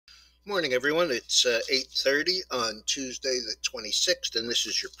Morning, everyone. It's 8:30 on Tuesday, the 26th, and this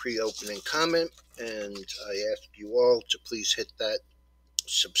is your pre-opening comment. And I ask you all to please hit that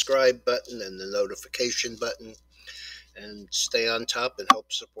subscribe button and the notification button and stay on top and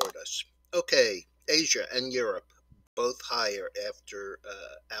help support us. Okay, Asia and Europe both higher after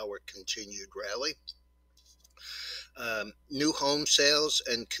our continued rally. New home sales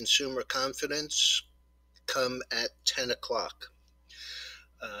and consumer confidence come at 10 o'clock.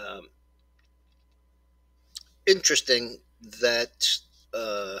 Interesting that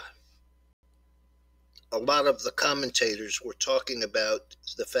a lot of the commentators were talking about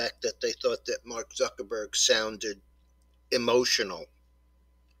the fact that they thought that Mark Zuckerberg sounded emotional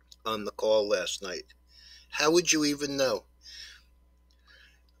on the call last night. How would you even know?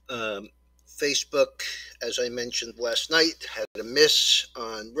 Facebook, as I mentioned last night, had a miss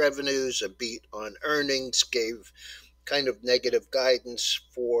on revenues, a beat on earnings, gave kind of negative guidance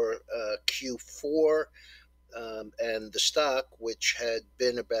for Q4, and the stock, which had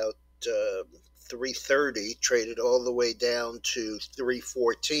been about 330, traded all the way down to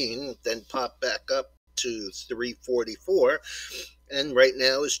 314, then popped back up to 344, and right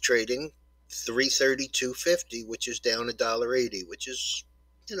now is trading 332.50, which is down $1.80, which is,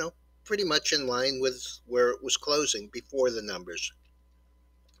 pretty much in line with where it was closing before the numbers.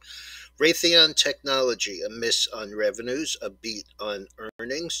 Raytheon Technology, a miss on revenues, a beat on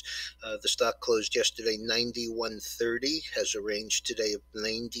earnings. The stock closed yesterday 91.30, has a range today of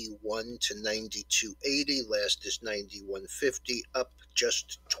 91 to 92.80. Last is 91.50, up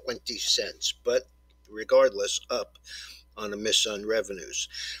just 20 cents, but regardless, up on a miss on revenues.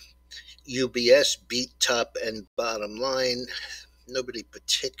 UBS beat top and bottom line. Nobody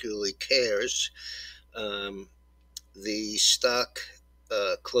particularly cares. The stock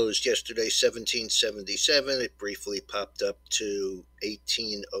closed yesterday 1777. It briefly popped up to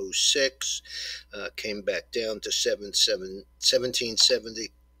 1806, came back down to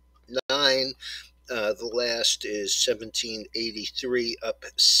 1779. The last is 1783, up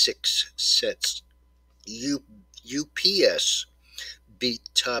 6 cents. UPS beat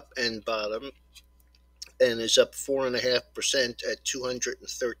top and bottom and is up 4.5% at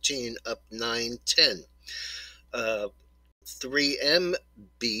 213, up 9.10. 3M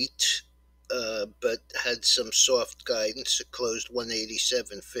beat, but had some soft guidance. It closed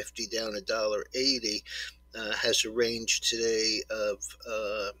 187.50, down $1.80. Has a range today of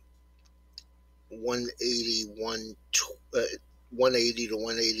 180 to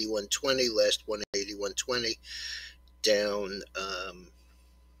 181.20. Last 181.20, down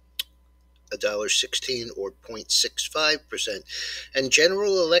 $1.16 or 0.65%. And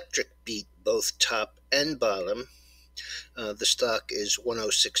General Electric beat both top and bottom. The stock is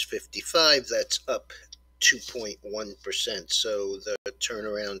 106.55. That's up 2.1%. So the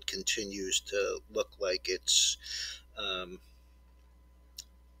turnaround continues to look like it's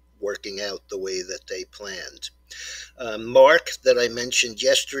working out the way that they planned. Mark, that I mentioned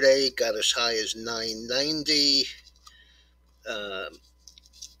yesterday, got as high as 990.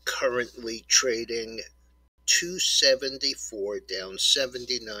 Currently trading 274, down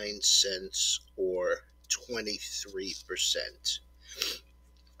 79 cents or 23%.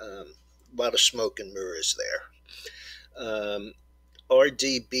 A lot of smoke and mirrors there.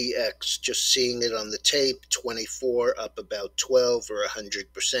 RTX, just seeing it on the tape, 24, up about 12 or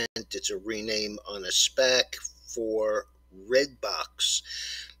 100%. It's a rename on a SPAC for Redbox.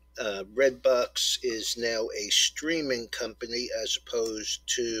 Redbox is now a streaming company as opposed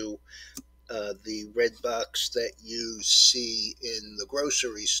to the Redbox that you see in the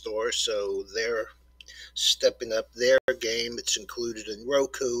grocery store. So they're stepping up their game. It's included in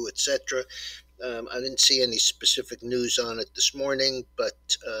Roku, etc. I didn't see any specific news on it this morning,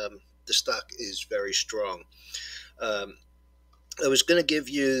 but the stock is very strong. I was going to give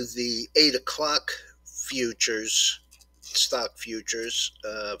you the 8 o'clock futures, stock futures,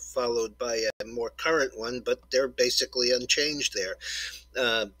 followed by a more current one, but they're basically unchanged there.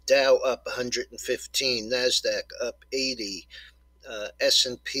 Dow up 115, NASDAQ up 80,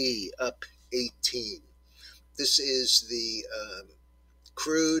 S&P up 18. This is the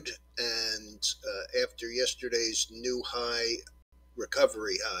crude, and after yesterday's new high,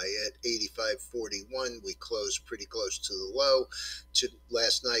 recovery high at 85.41, we closed pretty close to the low.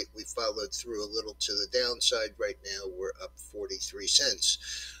 Last night we followed through a little to the downside. Right now we're up 43 cents.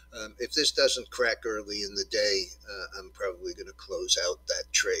 If this doesn't crack early in the day, I'm probably going to close out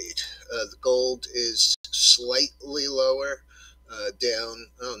that trade. The gold is slightly lower,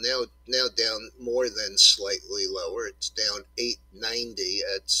 now down more than slightly lower. It's down $8.90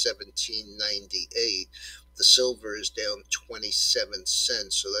 at $17.98. the silver is down 27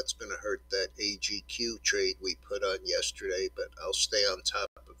 cents, so that's going to hurt that AGQ trade we put on yesterday, but I'll stay on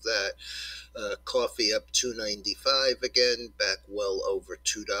top of that. Coffee up $2.95 again, back well over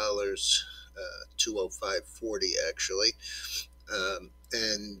 $2, $2.0540 actually.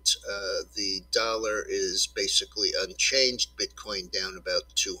 And the dollar is basically unchanged. Bitcoin down about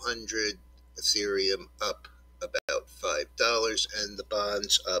 200, Ethereum up about $5, and the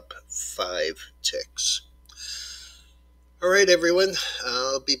bonds up 5 ticks. All right, everyone.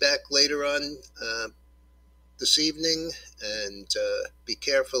 I'll be back later on this evening, and be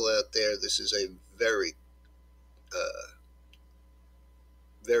careful out there. This is a very,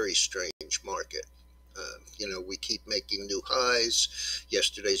 very strange market. We keep making new highs.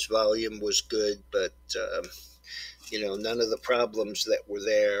 Yesterday's volume was good, but, none of the problems that were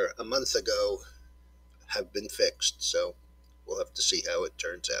there a month ago have been fixed. So we'll have to see how it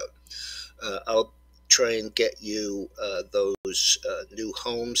turns out. I'll try and get you those new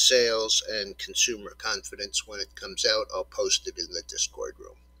home sales and consumer confidence when it comes out. I'll post it in the Discord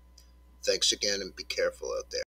room. Thanks again, and be careful out there.